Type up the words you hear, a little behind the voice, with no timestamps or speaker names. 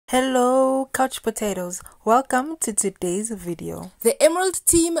Hello couch potatoes, welcome to today's video. The Emerald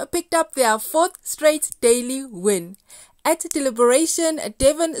team picked up their fourth straight daily win. At deliberation,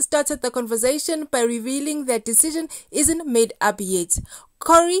 Devon started the conversation by revealing that decision isn't made up yet.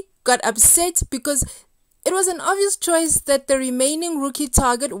 Cory got upset because it was an obvious choice that the remaining rookie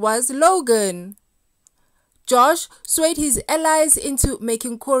target was Logan. Josh swayed his allies into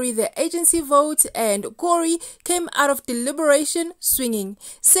making Cory the agency vote, and Cory came out of deliberation swinging,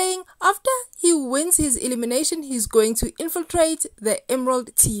 saying after he wins his elimination he's going to infiltrate the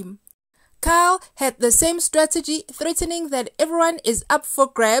Emerald team. Kyle had the same strategy, threatening that everyone is up for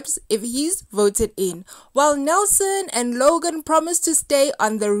grabs if he's voted in, while Nelson and Logan promised to stay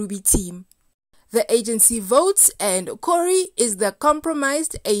on the Ruby team. The agency votes and Cory is the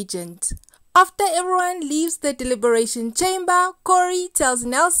compromised agent. After everyone leaves the deliberation chamber, Cory tells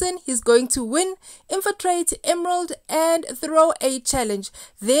Nelson he's going to win, infiltrate Emerald, and throw a challenge.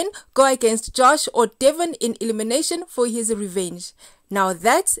 Then go against Josh or Devon in elimination for his revenge. Now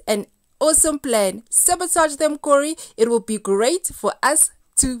that's an awesome plan. Sabotage them, Cory. It will be great for us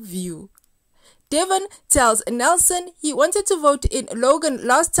to view. Devon tells Nelson he wanted to vote in Logan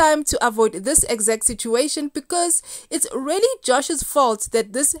last time to avoid this exact situation because it's really Josh's fault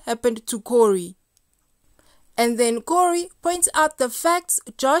that this happened to Cory. And then Cory points out the facts.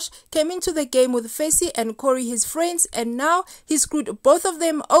 Josh came into the game with Fessy and Cory his friends, and now he screwed both of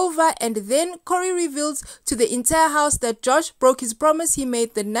them over. And then Cory reveals to the entire house that Josh broke his promise he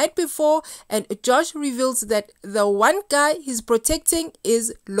made the night before, and Josh reveals that the one guy he's protecting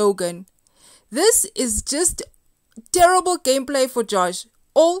is Logan. This is just terrible gameplay for Josh.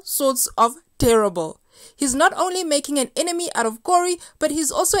 All sorts of terrible. He's not only making an enemy out of Cory, but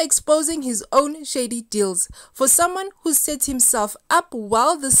he's also exposing his own shady deals. For someone who set himself up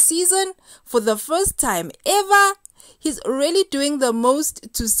well this season, for the first time ever, he's really doing the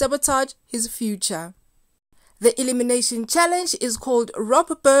most to sabotage his future. The elimination challenge is called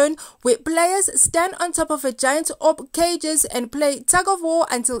Rope Burn, where players stand on top of a giant orb cages and play tug of war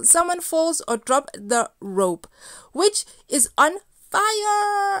until someone falls or drop the rope, which is on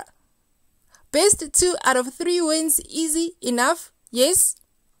fire. Best 2 out of 3 wins, easy enough, yes?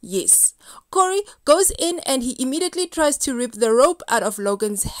 Yes. Cory goes in and he immediately tries to rip the rope out of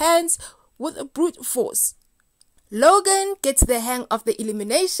Logan's hands with brute force. Logan gets the hang of the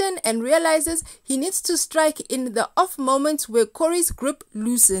elimination and realizes he needs to strike in the off moments where Cory's grip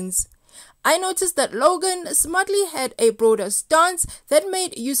loosens. I noticed that Logan smartly had a broader stance that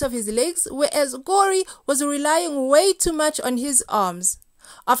made use of his legs, whereas Cory was relying way too much on his arms.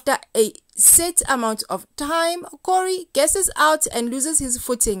 After a set amount of time, Cory gasses out and loses his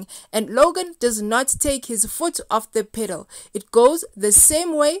footing, and Logan does not take his foot off the pedal. It goes the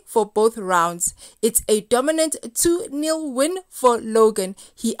same way for both rounds. It's a dominant 2-0 win for Logan.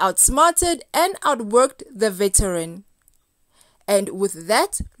 He outsmarted and outworked the veteran. And with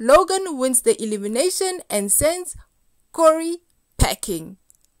that, Logan wins the elimination and sends Cory packing.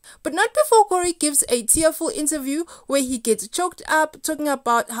 But not before Cory gives a tearful interview where he gets choked up talking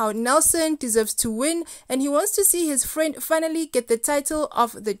about how Nelson deserves to win and he wants to see his friend finally get the title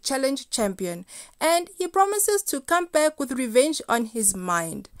of the challenge champion, and he promises to come back with revenge on his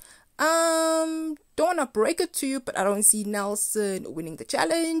mind. Don't want to break it to you, but I don't see Nelson winning the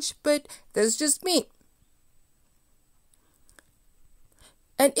challenge, but that's just me.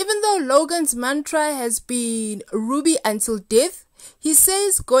 And even though Logan's mantra has been Ruby until death, he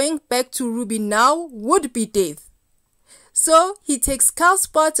says going back to Ruby now would be death. So he takes Kyle's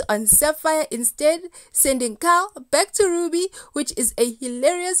spot on Sapphire instead, sending Kyle back to Ruby, which is a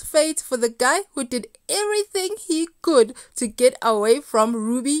hilarious fate for the guy who did everything he could to get away from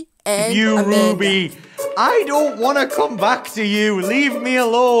Ruby and Amanda. Ruby, I don't want to come back to you. Leave me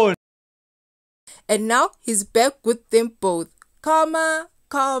alone. And now he's back with them both. Karma,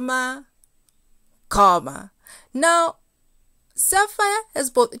 karma, karma. Now, Sapphire has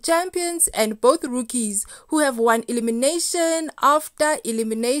both champions and both rookies who have won elimination after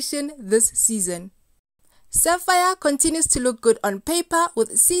elimination this season. Sapphire continues to look good on paper with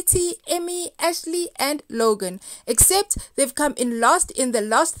CT, Emmy, Ashley and Logan, except they've come in last in the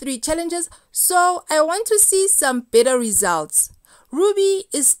last 3 challenges, so I want to see some better results. Ruby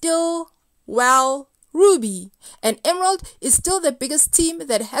is still, well, Ruby, and Emerald is still the biggest team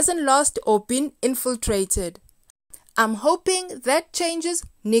that hasn't lost or been infiltrated. I'm hoping that changes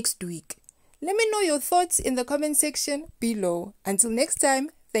next week. Let me know your thoughts in the comment section below. Until next time,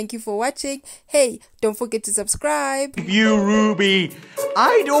 thank you for watching. Hey, don't forget to subscribe. You, Ruby,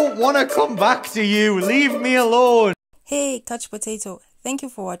 I don't want to come back to you. Leave me alone. Hey couch potato, thank you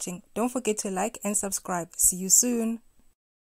for watching. Don't forget to like and subscribe. See you soon.